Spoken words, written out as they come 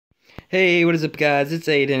Hey, what is up, guys? It's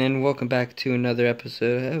Aiden, and welcome back to another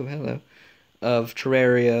episode. Oh, hello. Of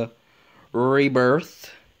Terraria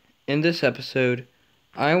Rebirth. In this episode,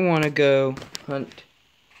 I want to go hunt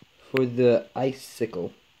for the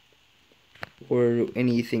icicle or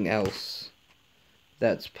anything else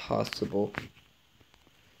that's possible.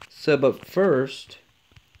 But first,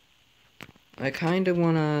 I kind of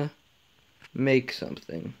want to make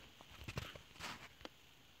something.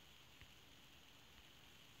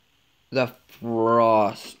 The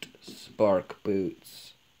frost spark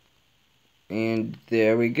boots. And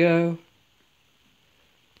there we go.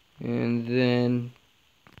 And then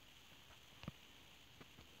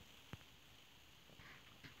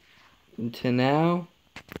to now,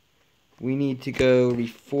 we need to go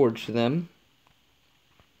reforge them.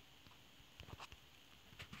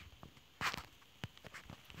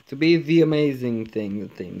 To be the amazing thing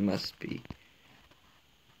that they must be.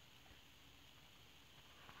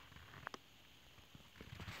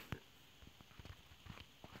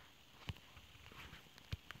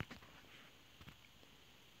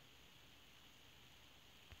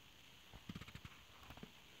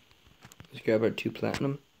 Let's grab our 2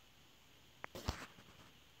 platinum,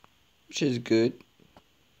 which is good.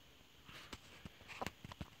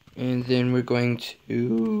 And then we're going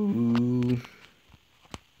to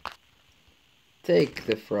take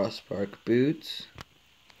the frostbark boots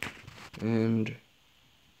and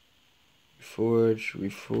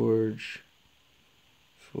reforge.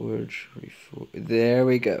 There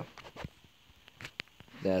we go.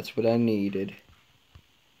 That's what I needed.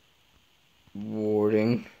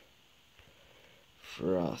 Warding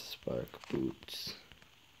frostbark boots.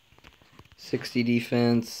 60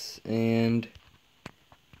 defense, and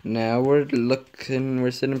now we're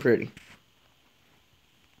sitting pretty.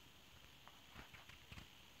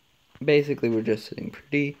 Basically, we're just sitting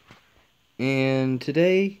pretty. And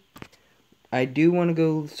today, I do want to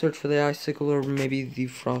go search for the icicle or maybe the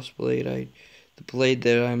frost blade. The blade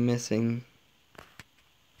that I'm missing.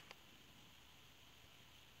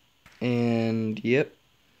 And yep,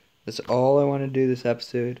 that's all I want to do this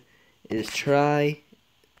episode is try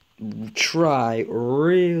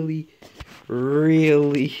really,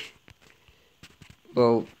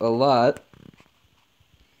 well, a lot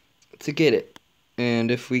to get it.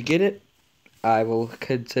 And if we get it, I will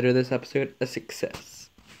consider this episode a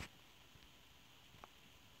success.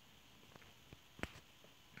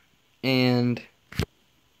 And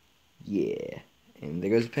yeah, and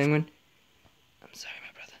there goes the penguin. I'm sorry,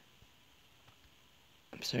 my brother.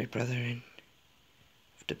 I'm sorry, brother, and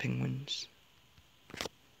of the penguins.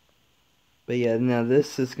 But yeah, now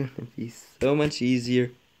this is gonna be so much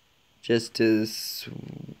easier just to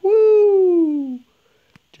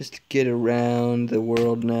just get around the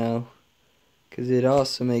world now, because it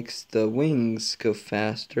also makes the wings go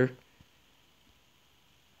faster.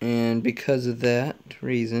 And because of that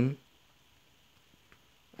reason,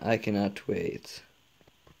 I cannot wait.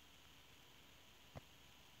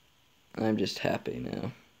 I'm just happy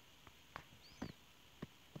now.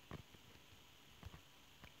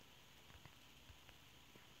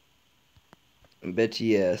 But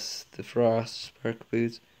yes, the frost spark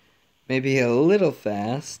boots may be a little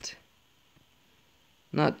fast.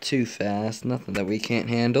 Not too fast, nothing that we can't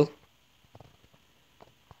handle.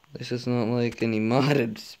 This is not like any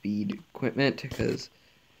modded speed equipment, because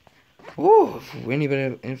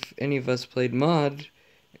if any of us played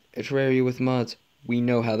Terraria with mods, we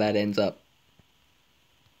know how that ends up.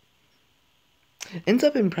 Ends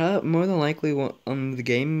up in more than likely the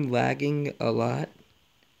game lagging a lot.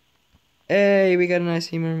 Hey, we got an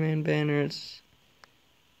Icy Merman banners.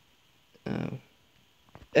 Oh.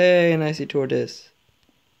 Hey, an Icy Tortoise.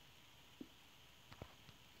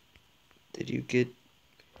 Did you get...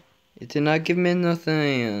 It did not give me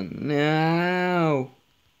nothing. No.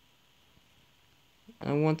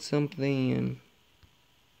 I want something.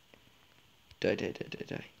 Die.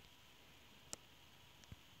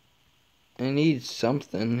 I need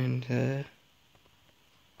something, and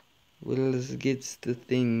we'll get the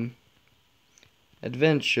thing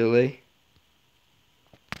eventually.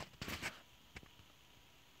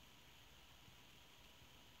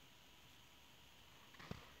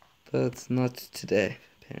 But not today,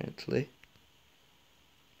 apparently.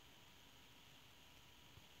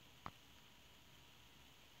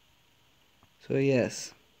 So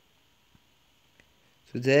yes.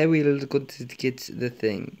 Today we'll go to get the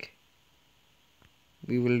thing.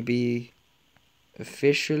 We will be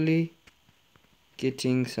officially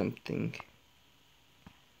getting something.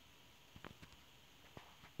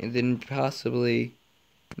 And then possibly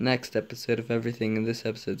next episode, if everything in this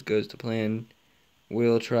episode goes to plan,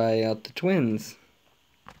 we'll try out the twins.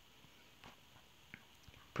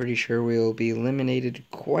 pretty sure we'll be eliminated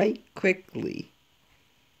quite quickly.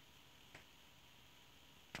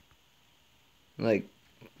 Like,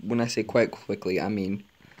 when I say quite quickly, I mean...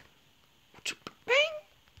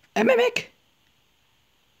 A mimic!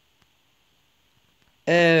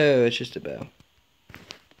 Oh, it's just a bow.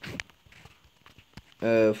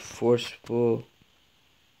 A forceful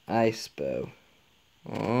ice bow.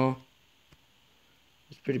 Aw.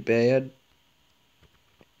 It's pretty bad.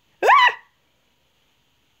 Ah!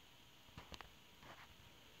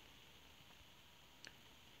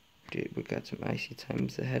 Dude, we got some icy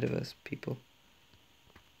times ahead of us, people.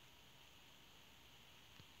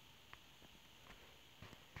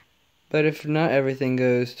 But if not everything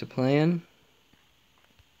goes to plan,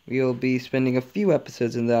 we'll be spending a few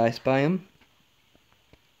episodes in the ice biome.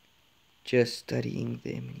 Just studying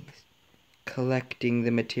the enemies. Collecting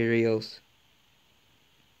the materials.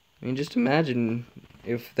 I mean, just imagine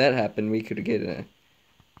if that happened, we could get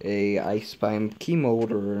a ice biome key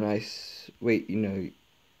mold or an ice... Wait, you know,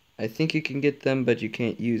 I think you can get them, but you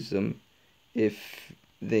can't use them if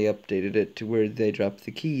they updated it to where they drop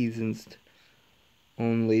the keys and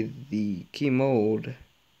only the key mold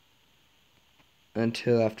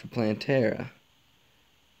until after Plantera.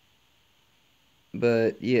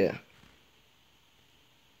 But, yeah.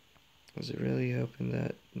 I was really hoping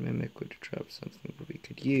that Mimic would drop something that we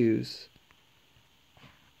could use.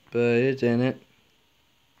 But it didn't.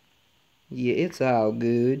 Yeah, it's all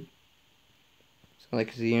good. It's not like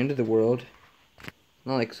it's the end of the world. It's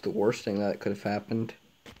not like it's the worst thing that could have happened.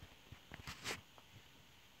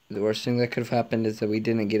 The worst thing that could have happened is that we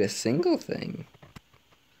didn't get a single thing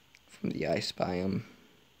from the ice biome.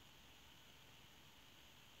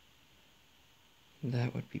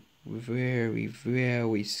 That would be very,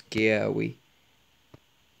 very scary.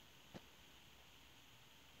 At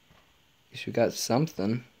least we got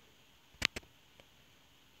something.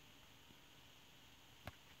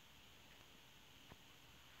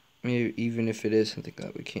 Maybe even if it is something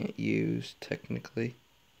that we can't use, technically.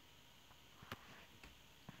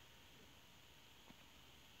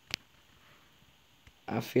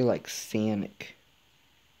 I feel like Sanic.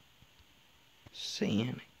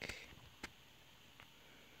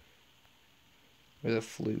 Or the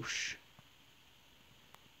Floosh.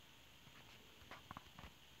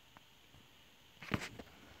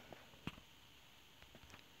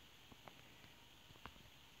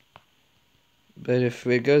 But if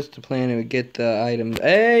it goes to plan and we get the items...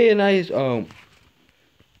 Hey, and oh.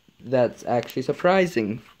 That's actually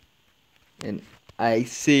surprising. An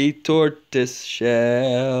icy tortoise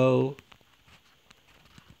shell.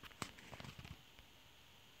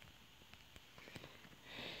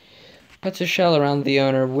 Puts a shell around the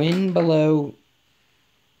owner. When below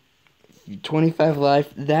 25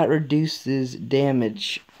 life, that reduces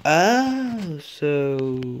damage. Oh,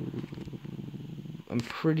 so I'm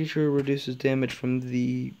pretty sure it reduces damage from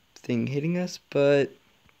the thing hitting us, but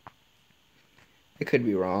I could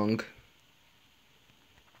be wrong.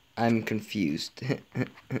 I'm confused.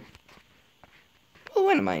 Well,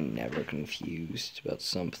 when am I never confused about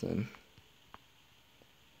something?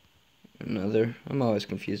 Another. I'm always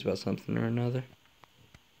confused about something or another.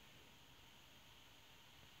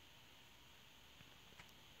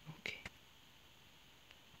 Okay.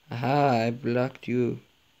 Aha, I blocked you.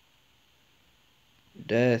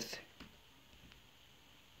 Death.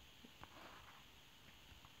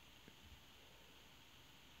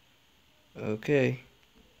 Okay.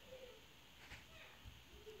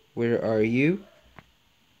 Where are you?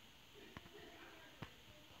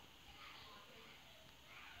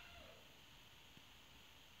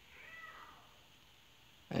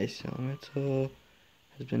 Ice Elemental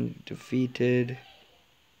has been defeated.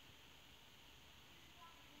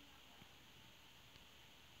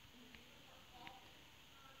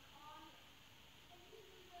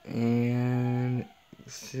 And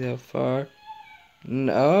so far,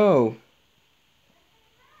 no.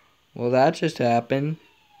 Well, that just happened.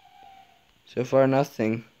 So far,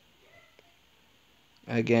 nothing.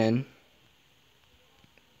 Again.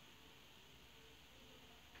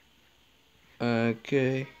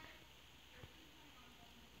 Okay.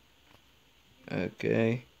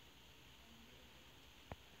 Okay.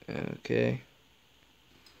 Okay.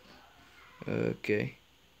 Okay.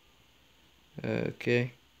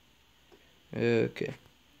 Okay. Okay.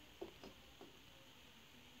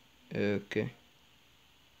 Okay.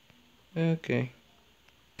 Okay.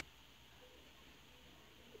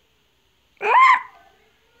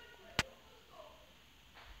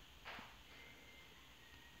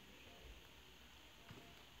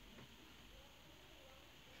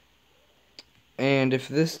 And if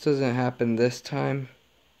this doesn't happen this time,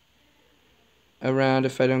 around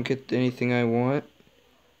if I don't get anything I want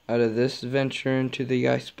out of this venture into the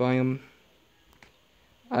ice biome,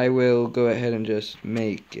 I will go ahead and just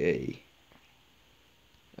make a,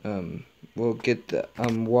 we'll get the,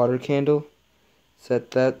 water candle,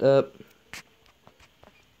 set that up,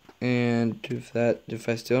 and if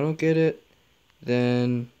I still don't get it,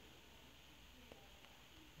 then,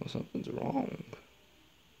 well, something's wrong.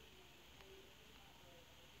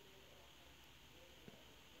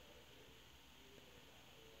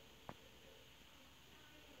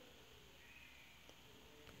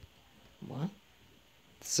 What?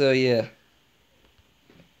 So yeah.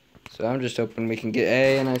 So I'm just hoping we can get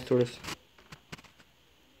a nice tortoise.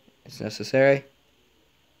 It's necessary.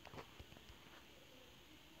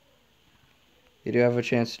 You do have a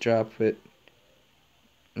chance to drop it.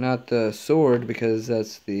 Not the sword, because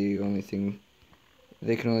that's the only thing.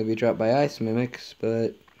 They can only be dropped by ice mimics,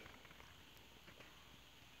 but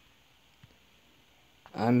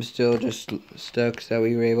I'm still just stoked that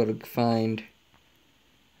we were able to find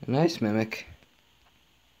an ice mimic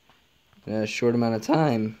in a short amount of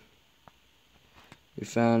time. We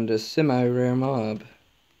found a semi-rare mob.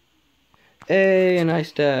 Hey, an ice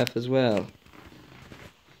staff as well.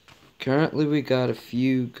 Currently we got a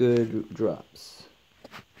few good drops.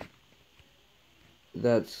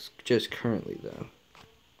 That's just currently though.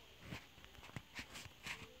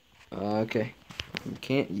 Okay. We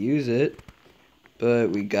can't use it, but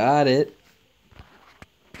we got it.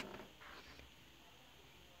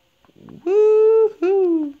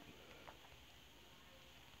 Woohoo!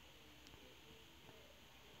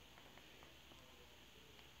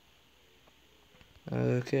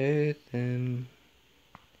 Okay, then.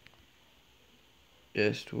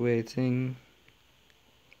 Just waiting.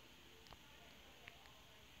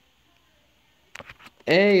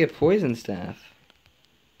 Hey, a poison staff.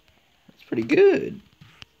 That's pretty good.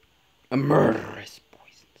 A murderous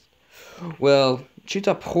poison. Well, it shoots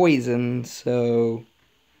up poison, so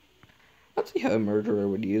I'll see how a murderer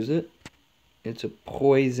would use it. It's a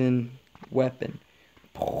poison weapon.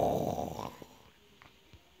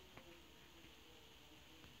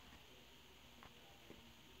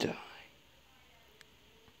 Die.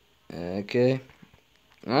 Okay.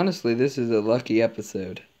 Honestly, this is a lucky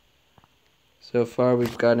episode. So far,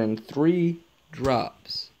 we've gotten 3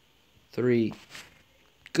 drops. 3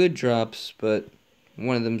 good drops, but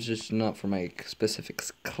one of them's just not for my specific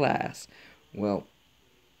class. Well,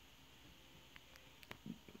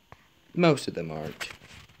 most of them aren't.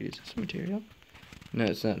 Is this material? No,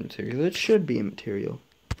 it's not material. It should be a material.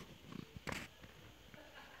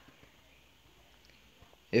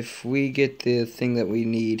 If we get the thing that we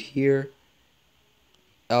need here,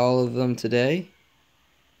 all of them today,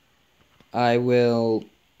 I will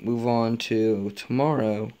move on to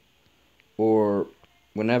tomorrow or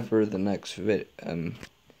whenever the next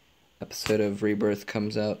episode of Rebirth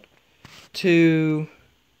comes out to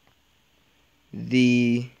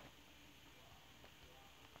the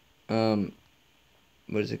what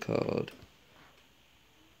is it called?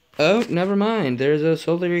 Oh, never mind. There's a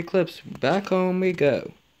solar eclipse. Back home we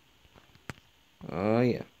go. Oh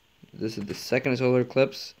yeah. This is the second solar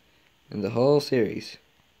eclipse in the whole series.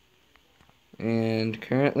 And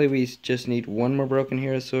currently we just need one more broken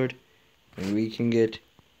hero sword and we can get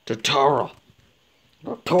Terraria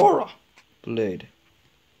blade.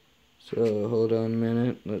 So hold on a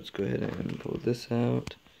minute. Let's go ahead and pull this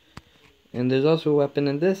out. And there's also a weapon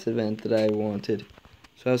in this event that I wanted.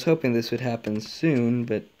 So I was hoping this would happen soon,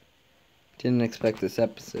 but didn't expect this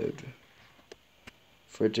episode.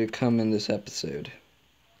 For it to come in this episode.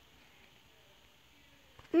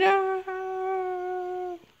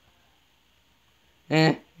 No!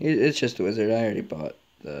 It's just a wizard. I already bought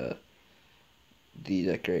the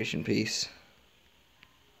decoration piece.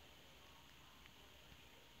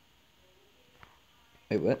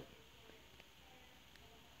 Wait, what?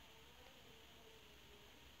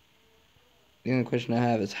 The only question I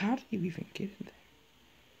have is, how did you even get in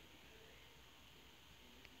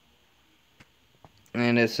there?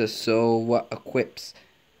 And it's a soul what equips.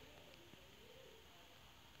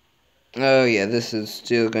 Oh yeah, this is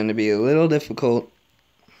still going to be a little difficult.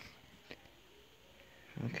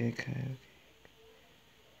 Okay.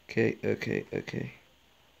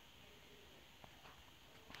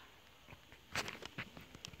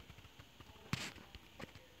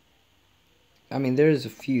 I mean, there's a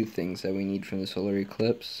few things that we need from the solar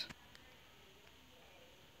eclipse.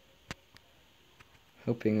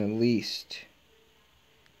 Hoping at least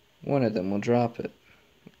one of them will drop it.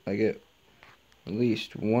 I get at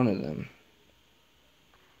least one of them.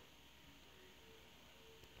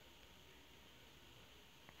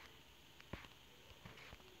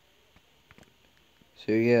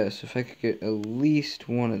 So yes, if I could get at least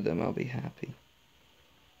one of them, I'll be happy.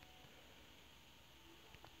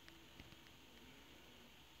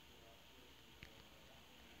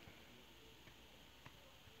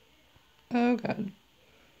 Oh god.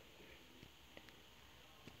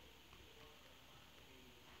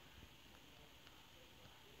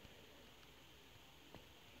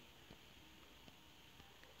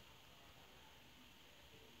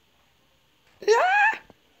 Ah!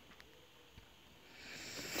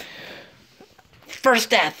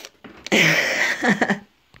 First death!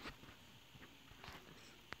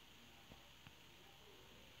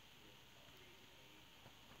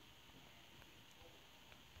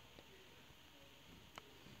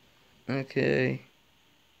 Okay.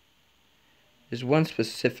 There's one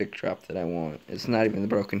specific drop that I want. It's not even the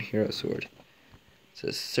broken hero sword. It's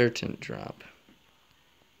a certain drop.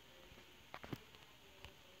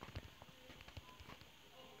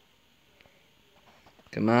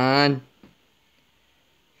 Come on.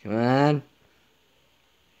 Come on.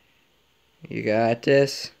 You got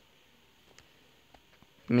this.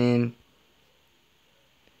 I mean...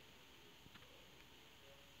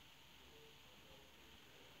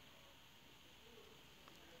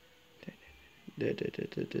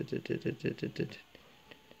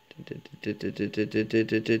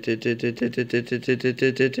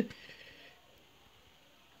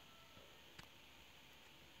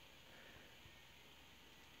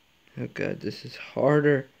 Oh god, this is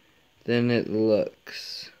harder than it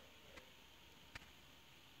looks.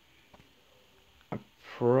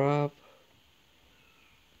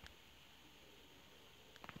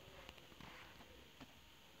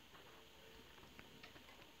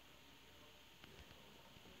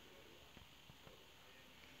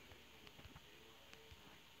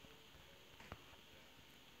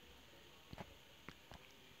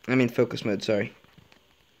 I mean focus mode, sorry.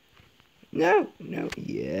 No,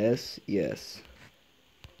 yes.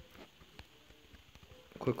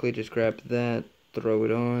 Quickly just grab that, throw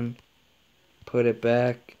it on, put it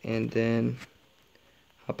back, and then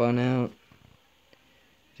hop on out.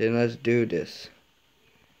 Then let's do this.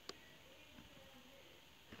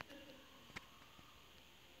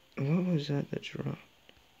 What was that dropped?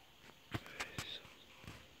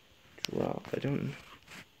 I don't know.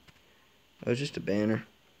 Oh, it was just a banner.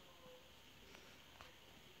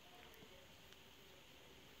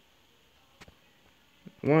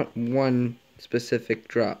 I want one specific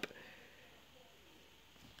drop.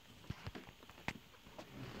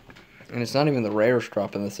 And it's not even the rarest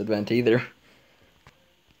drop in this event either.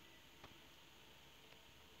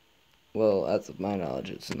 Well, as of my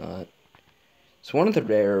knowledge, it's not. It's one of the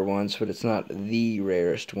rarer ones, but it's not the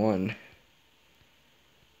rarest one.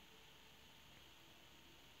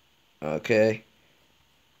 Okay.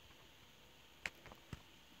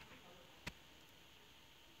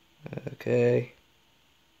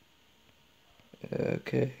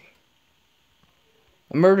 Okay.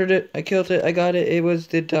 I murdered it. I killed it. I got it. It was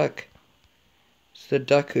the duck. It's the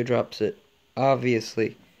duck who drops it.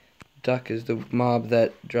 Obviously. Duck is the mob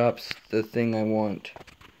that drops the thing I want.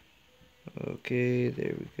 Okay,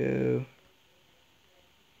 there we go.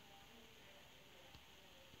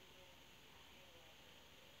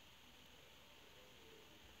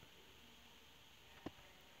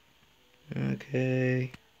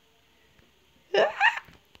 Okay. Ah!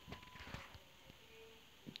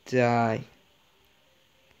 Die.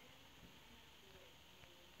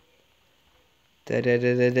 Die. Die. Die,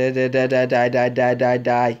 die,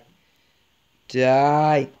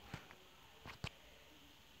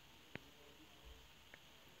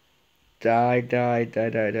 die,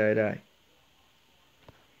 die, die, die.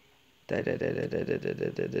 Die, die, die, die, die, die,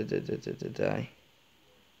 die, die, die, die, die, die, die.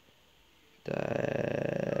 Die.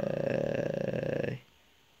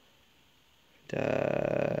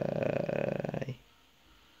 Die.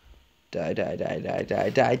 Die, die, die, die, die,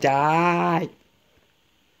 die, die.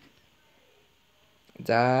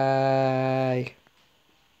 Die.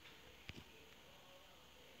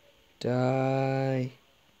 Die.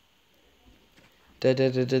 Die, die,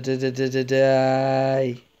 die, die, die, die, die,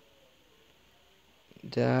 die.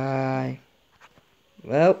 Die.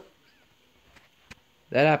 Well,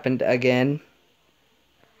 that happened again.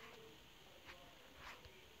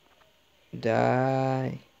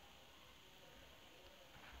 Die.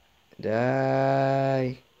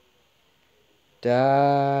 Die.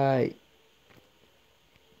 Die.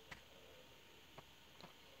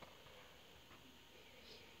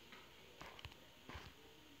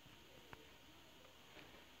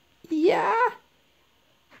 Yeah.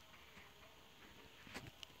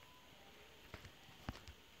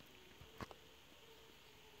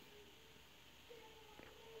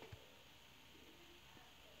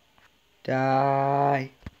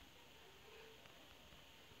 Die.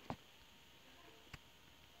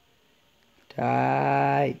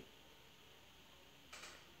 Die.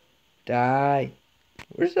 Die.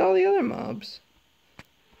 Where's all the other mobs?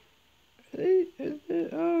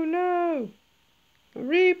 Oh no!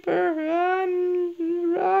 Reaper,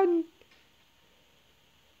 run! Run!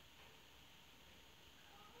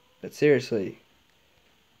 But seriously,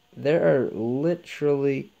 there are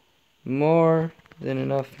literally more than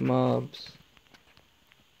enough mobs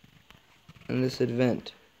in this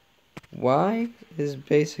event. Why is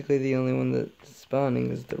basically the only one that's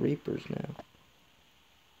spawning is the Reapers now?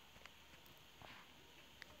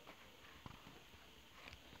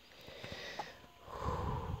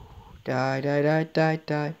 Die, die, die, die,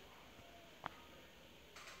 die.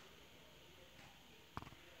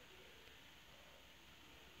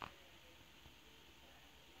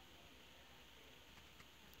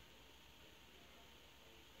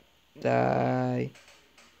 Die.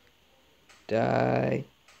 Die.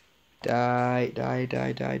 Die, die,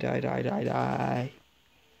 die, die, die, die, die, die.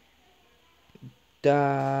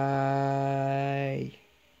 Die.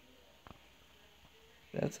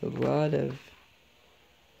 That's a lot of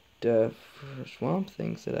the swamp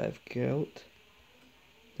things that I've killed.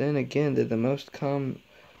 Then again, they're the most common.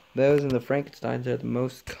 Those and the Frankensteins are the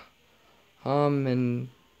most common.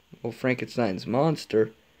 Well, Frankenstein's monster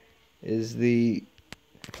is the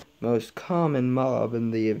most common mob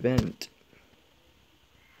in the event.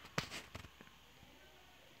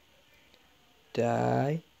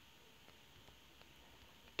 Die.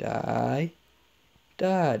 Die.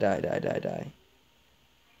 Die, die, die, die, die.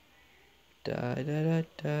 Die, die, die,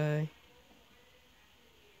 die.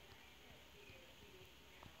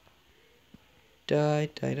 Die,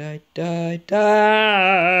 die, die, die, die.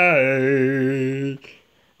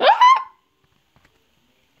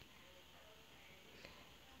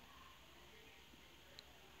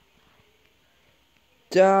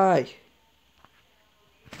 Die.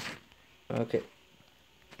 Okay.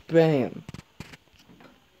 Bam.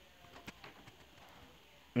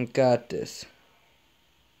 Got this.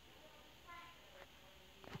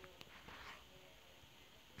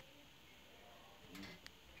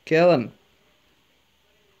 Kill him.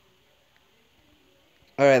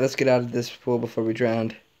 Alright, let's get out of this pool before we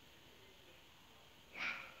drown.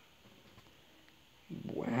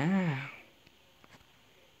 Wow.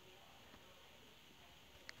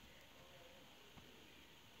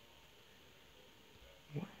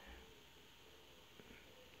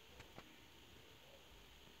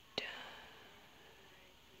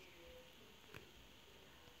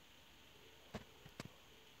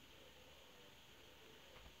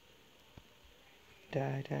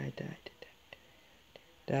 Die, die, die,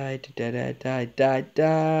 die, die, die, die, die, die,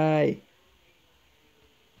 die.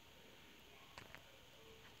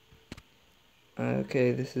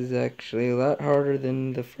 Okay, this is actually a lot harder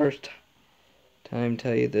than the first time,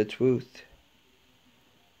 tell you the truth.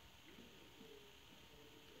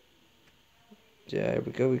 There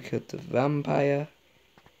we go, we killed the vampire.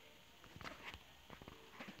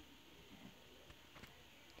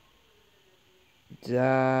 Die.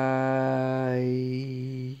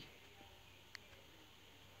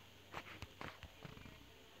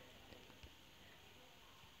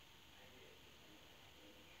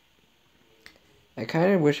 I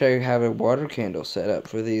kind of wish I have a water candle set up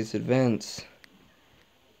for these events.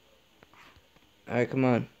 Alright, come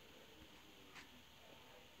on.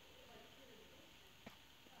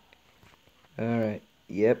 Alright.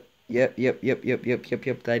 Yep. Yep. Yep. Yep. Yep. Yep. Yep.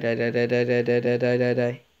 Yep. Die. Die. Die. Die. Die. Die. Die. Die. Die. Die.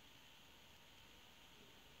 Die.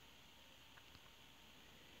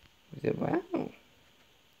 Wow.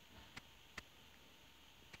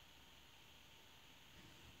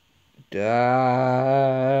 Die.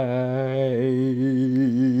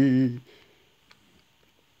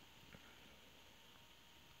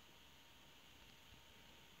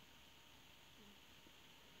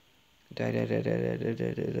 Die, die, die, die, die, die,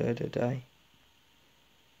 die, die, die, die.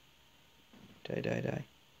 Die, die, die.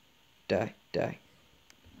 Die, die.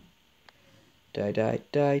 Die, die,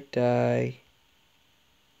 die, die.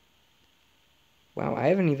 Wow, I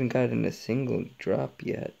haven't even gotten a single drop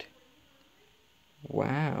yet.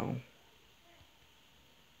 Wow.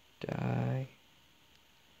 Die.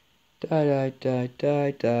 Die, die, die,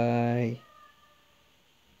 die, die.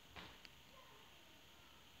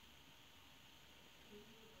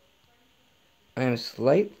 I am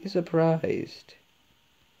slightly surprised.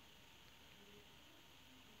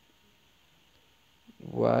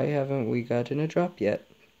 Why haven't we gotten a drop yet?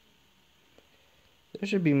 There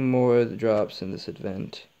should be more drops in this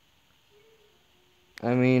event.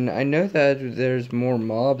 I mean, I know that there's more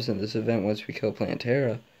mobs in this event once we kill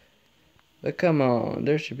Plantera. But come on,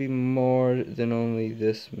 there should be more than only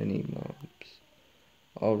this many mobs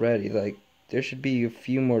already. Like, there should be a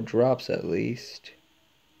few more drops at least.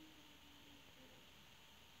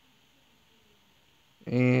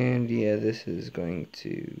 And yeah, this is going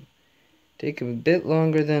to take a bit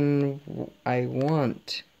longer than I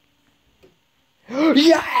want.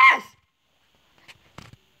 Yes!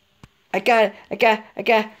 I got it, I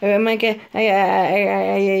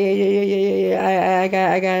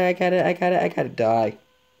gotta die.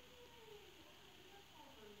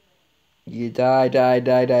 You die.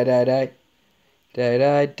 Die.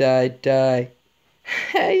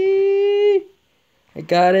 Hey! I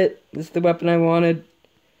got it. This is the weapon I wanted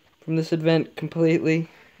from this event completely.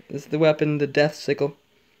 This is the weapon, the death sickle.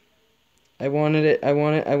 I wanted it. I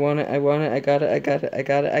got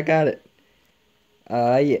it.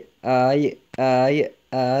 Yeah. Yeah.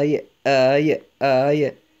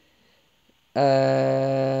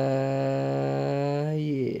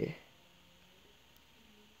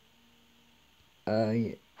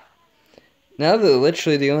 Yeah. Now that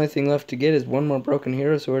literally the only thing left to get is one more broken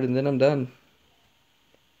hero sword and then I'm done.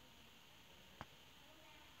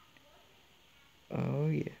 Oh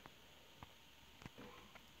yeah.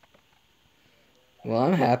 Well,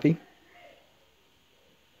 I'm happy.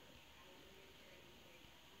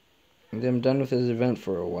 And I'm done with this event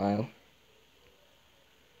for a while.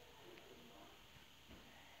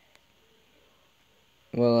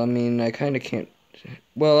 Well, I mean, I kind of can't...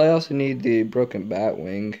 Well, I also need the broken bat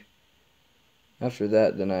wing. After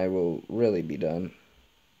that, then I will really be done.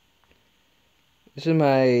 This is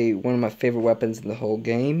one of my favorite weapons in the whole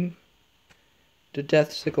game. The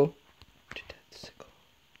death sickle.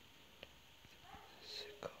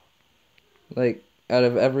 Like, out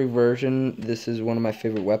of every version, this is one of my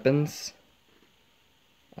favorite weapons.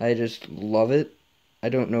 I just love it. I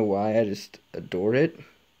don't know why, I just adore it.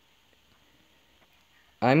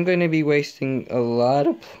 I'm going to be wasting a lot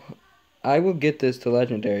of... I will get this to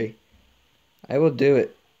Legendary. I will do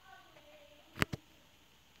it.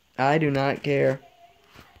 I do not care.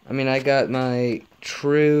 I mean, I got my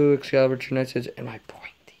true Excalibur True Knight Edge and my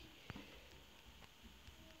pointy.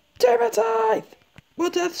 Demon Scythe! Well,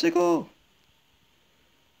 Death Sickle!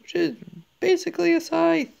 Which is basically a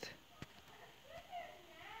scythe.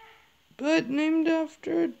 But named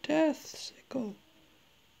after a Death Sickle.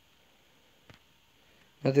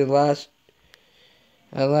 At last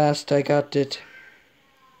I got it.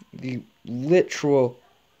 The literal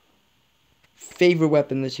favorite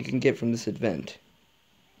weapon that you can get from this event.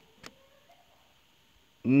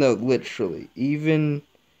 No, literally. Even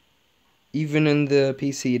in the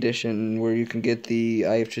PC edition where you can get the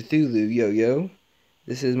Eye of Cthulhu yo-yo,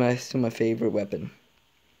 this is still my favorite weapon.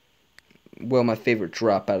 Well, my favorite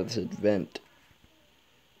drop out of this event.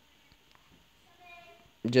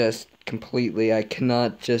 Just completely, I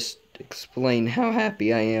cannot just explain how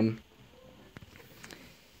happy I am.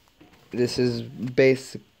 This is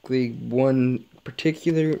basically one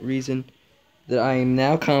particular reason that I am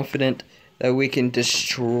now confident that we can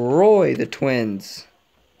destroy the twins.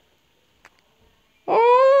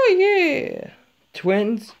 Oh yeah!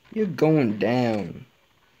 Twins, you're going down.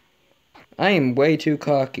 I am way too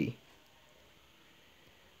cocky.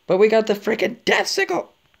 But we got the freaking Death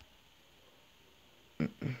Sickle!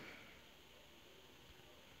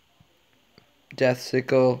 Death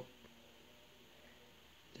Sickle.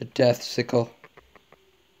 The Death Sickle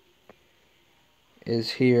is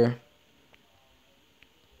here.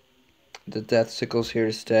 The Death Sickle's here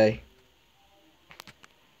to stay.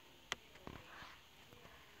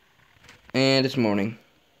 And it's morning.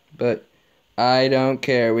 But I don't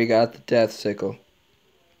care. We got the Death Sickle.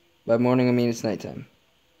 By morning, I mean it's nighttime.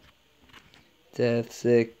 Death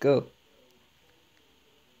Sickle.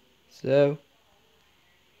 So,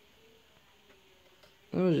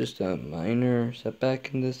 that was just a minor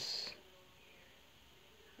setback in this.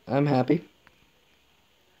 I'm happy.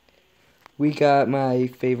 We got my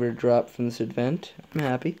favorite drop from this event. I'm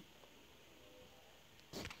happy.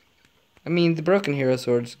 I mean, the Broken Hero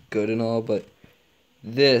Sword's good and all, but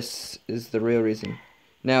this is the real reason.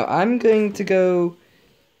 Now, I'm going to go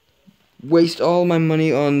waste all my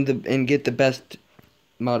money on and get the best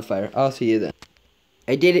modifier. I'll see you then.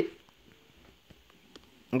 I did it.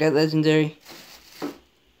 I got Legendary.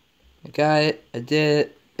 I got it. I did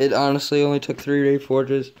it. It honestly only took 3 Ray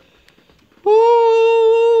Forges.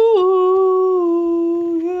 Oh,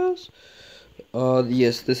 yes. Oh,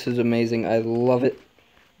 yes, this is amazing. I love it.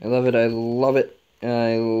 I love it. I love it.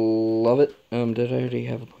 I love it. Did I already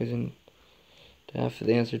have a poison staff?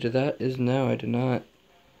 The answer to that is no, I did not.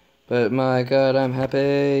 But my god, I'm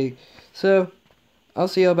happy. So, I'll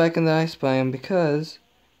see y'all back in the ice biome because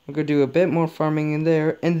We're gonna do a bit more farming in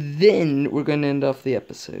there, and then we're gonna end off the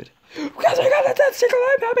episode. Because I got that sickle,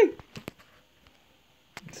 I'm happy!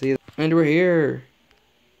 See, and we're here.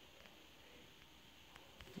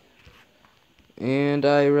 And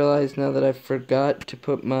I realize now that I forgot to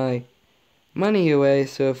put my money away,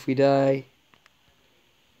 so if we die,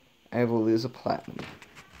 I will lose a platinum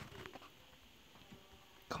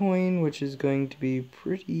coin, which is going to be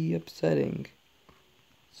pretty upsetting.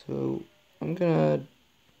 So I'm gonna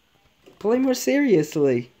play more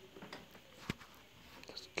seriously.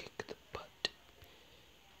 Let's kick the butt.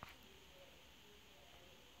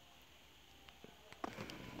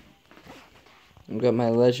 I've got my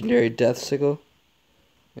legendary death sickle,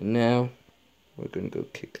 and now we're gonna go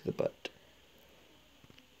kick the butt.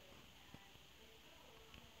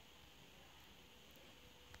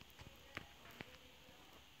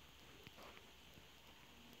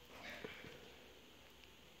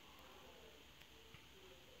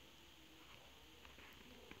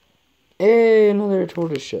 Hey, another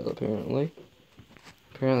tortoise shell, apparently.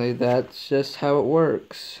 Apparently that's just how it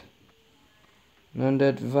works. An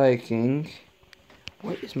undead Viking.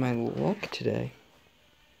 What is my luck today?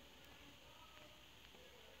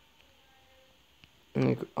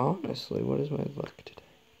 Like, honestly, what is my luck today?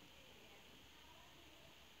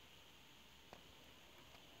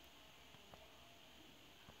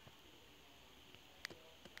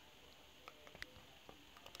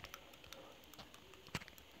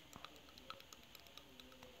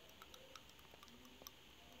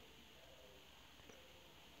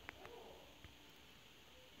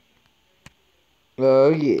 Oh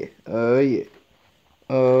yeah, oh yeah,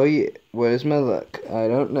 oh yeah. What is my luck? I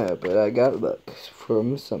don't know, but I got luck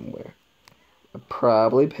from somewhere. I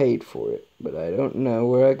probably paid for it, but I don't know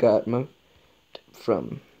where I got my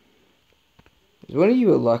from. Is one of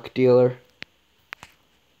you a luck dealer?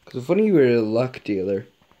 Because if one of you were a luck dealer,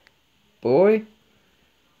 boy,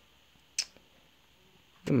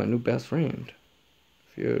 you're my new best friend.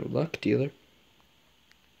 If you're a luck dealer.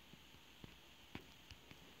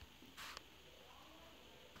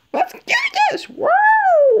 Let's do this!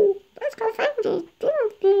 Whoa! Let's go find this.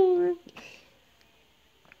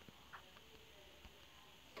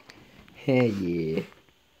 Hey, yeah.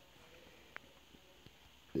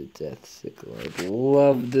 The death sickle. I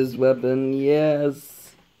love this weapon.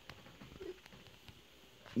 Yes.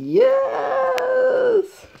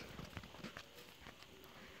 Yes!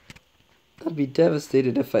 I'd be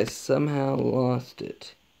devastated if I somehow lost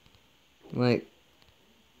it. Like,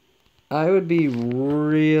 I would be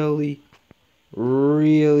really,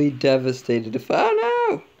 really devastated if,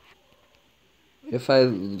 oh no! If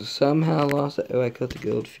I somehow lost it. Oh, I caught the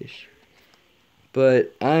goldfish.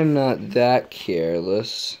 But I'm not that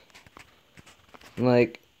careless.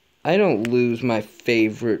 Like, I don't lose my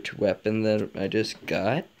favorite weapon that I just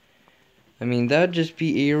got. I mean, that would just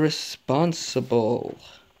be irresponsible.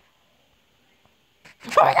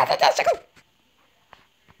 Oh my god, the testicle!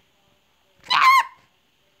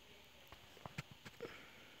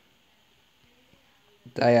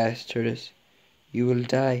 Die, Ice Tortoise. You will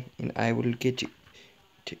die, and I will get you.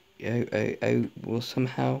 I will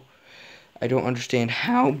somehow... I don't understand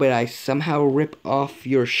how, but I somehow rip off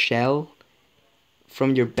your shell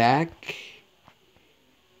from your back.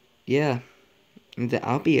 Yeah. And then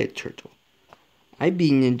I'll be a turtle. I be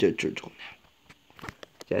Ninja Turtle now.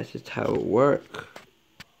 That's just how it works.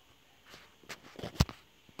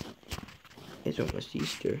 It's almost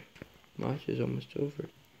Easter. March is almost over.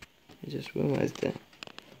 I just realized that.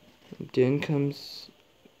 And then comes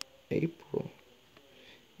April.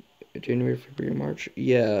 January, February, March.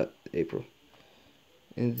 Yeah, April.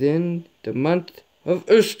 And then the month of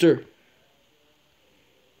Easter.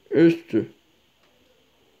 Easter.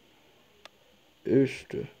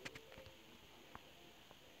 Easter.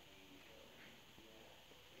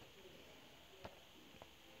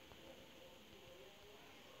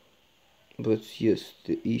 But yes,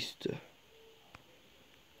 the Easter.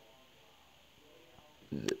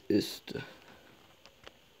 The Easter.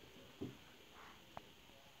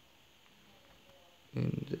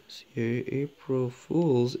 And this year, April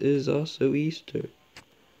Fool's is also Easter.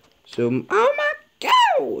 So, oh my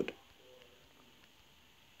god!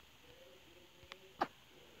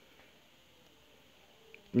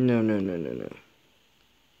 No, no, no, no, no.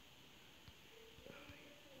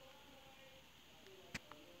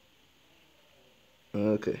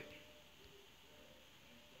 Okay.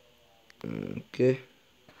 Okay.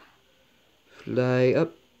 Fly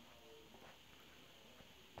up.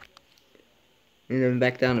 And then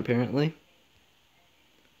back down, apparently.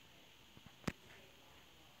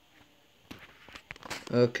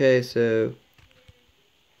 Okay, so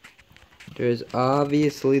There's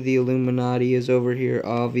obviously the Illuminati is over here,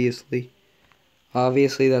 obviously.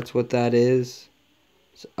 Obviously that's what that is.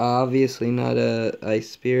 It's obviously not a ice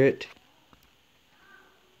spirit.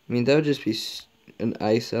 I mean, that would just be an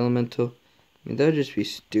ice elemental. I mean, that would just be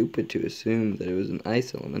stupid to assume that it was an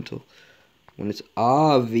ice elemental when it's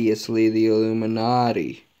obviously the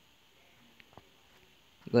Illuminati.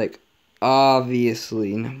 Like,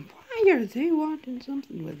 obviously. Now, why are they watching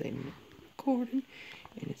something with a recording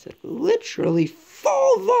and it's at literally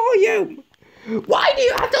full volume? Why do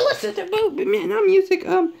you have to listen to movie, man? I'm music,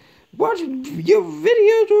 watching your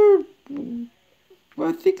videos, or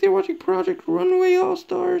I think they're watching Project Runway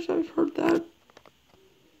All-Stars. I've heard that.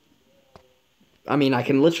 I mean, I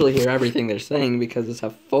can literally hear everything they're saying because it's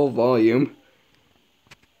at full volume.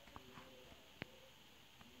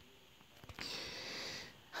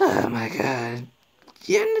 Oh my god.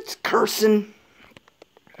 Yeah, and it's cursing.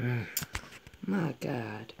 My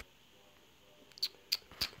god.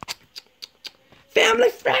 Family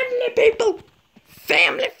friendly, people.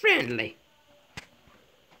 Family friendly.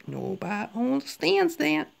 Nobody understands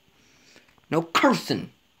that. No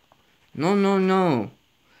cursing. No, no, no.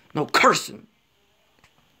 No cursing.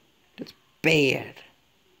 That's bad.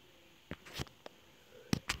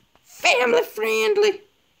 Family friendly.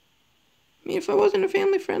 I mean, if I wasn't a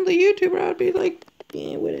family friendly YouTuber, I'd be like,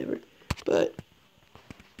 yeah, whatever. But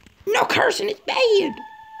no cursing is bad.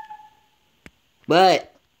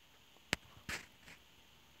 But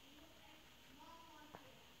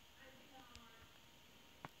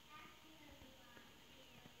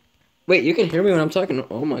wait, you can hear me when I'm talking.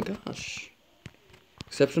 Oh my gosh.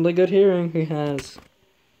 Exceptionally good hearing he has.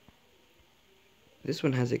 This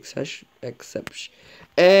one has exception.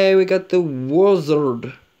 Hey, we got the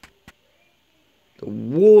wizard. The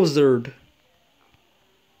wizard.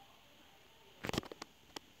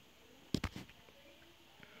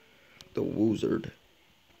 The wizard.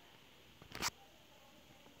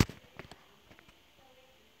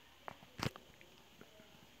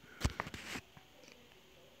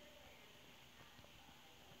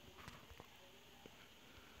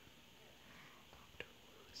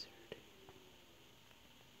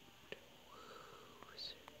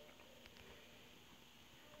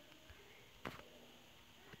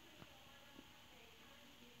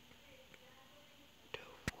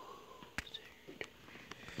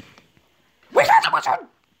 We got the wizard!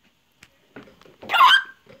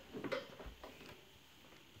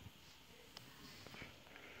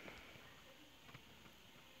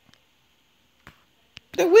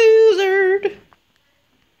 The wizard!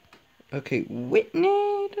 Okay,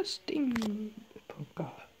 Whitney the steam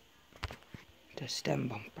bumper. The stem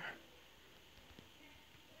bumper.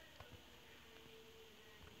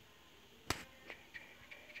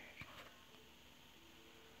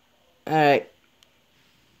 Alright.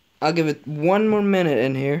 I'll give it one more minute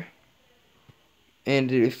in here.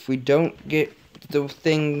 And if we don't get the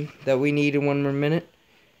thing that we need in one more minute,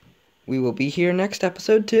 we will be here next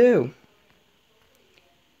episode too.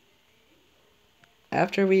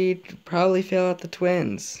 After we probably fail out the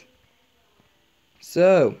twins.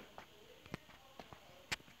 So.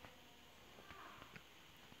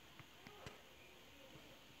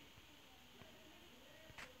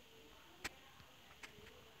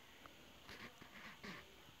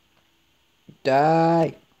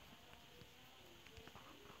 Die.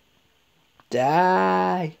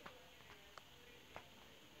 Die.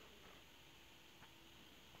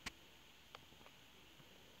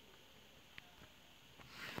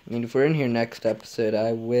 I mean, if we're in here next episode,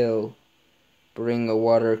 I will bring a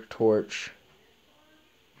water torch.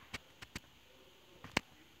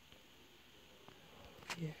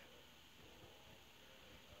 Yeah.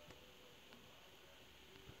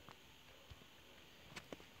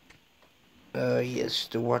 Yes,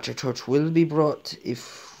 the water torch will be brought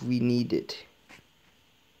if we need it.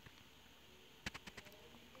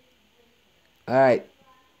 Alright.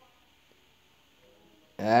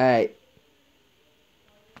 Alright.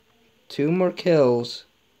 2 more kills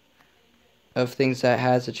of things that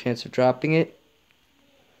has a chance of dropping it.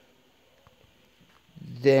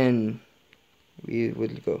 Then we will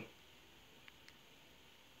go.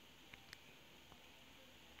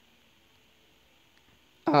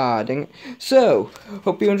 Ah, dang it. So,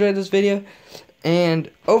 hope you enjoyed this video.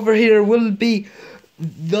 And over here will be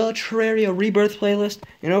the Terraria Rebirth playlist.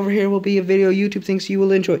 And over here will be a video YouTube thinks you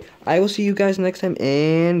will enjoy. I will see you guys next time.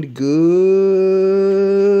 And good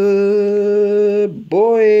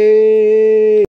boy.